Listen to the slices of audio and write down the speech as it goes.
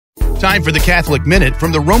Time for the Catholic Minute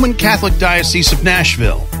from the Roman Catholic Diocese of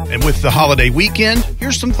Nashville. And with the holiday weekend,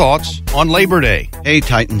 here's some thoughts on Labor Day. Hey,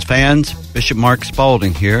 Titans fans. Bishop Mark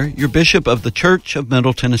Spalding here, your Bishop of the Church of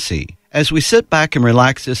Middle Tennessee. As we sit back and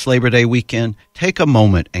relax this Labor Day weekend, take a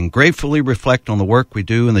moment and gratefully reflect on the work we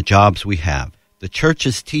do and the jobs we have. The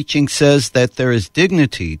Church's teaching says that there is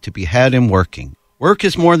dignity to be had in working. Work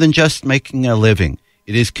is more than just making a living.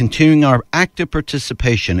 It is continuing our active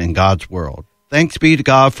participation in God's world. Thanks be to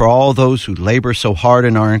God for all those who labor so hard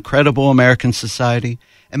in our incredible American society,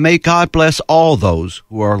 and may God bless all those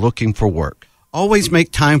who are looking for work. Always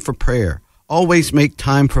make time for prayer. Always make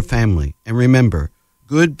time for family. And remember,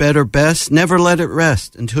 good, better, best, never let it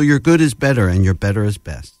rest until your good is better and your better is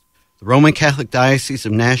best. The Roman Catholic Diocese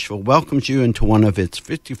of Nashville welcomes you into one of its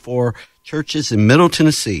 54 churches in Middle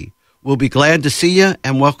Tennessee. We'll be glad to see you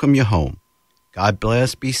and welcome you home. God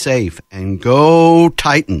bless, be safe, and go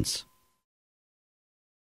Titans!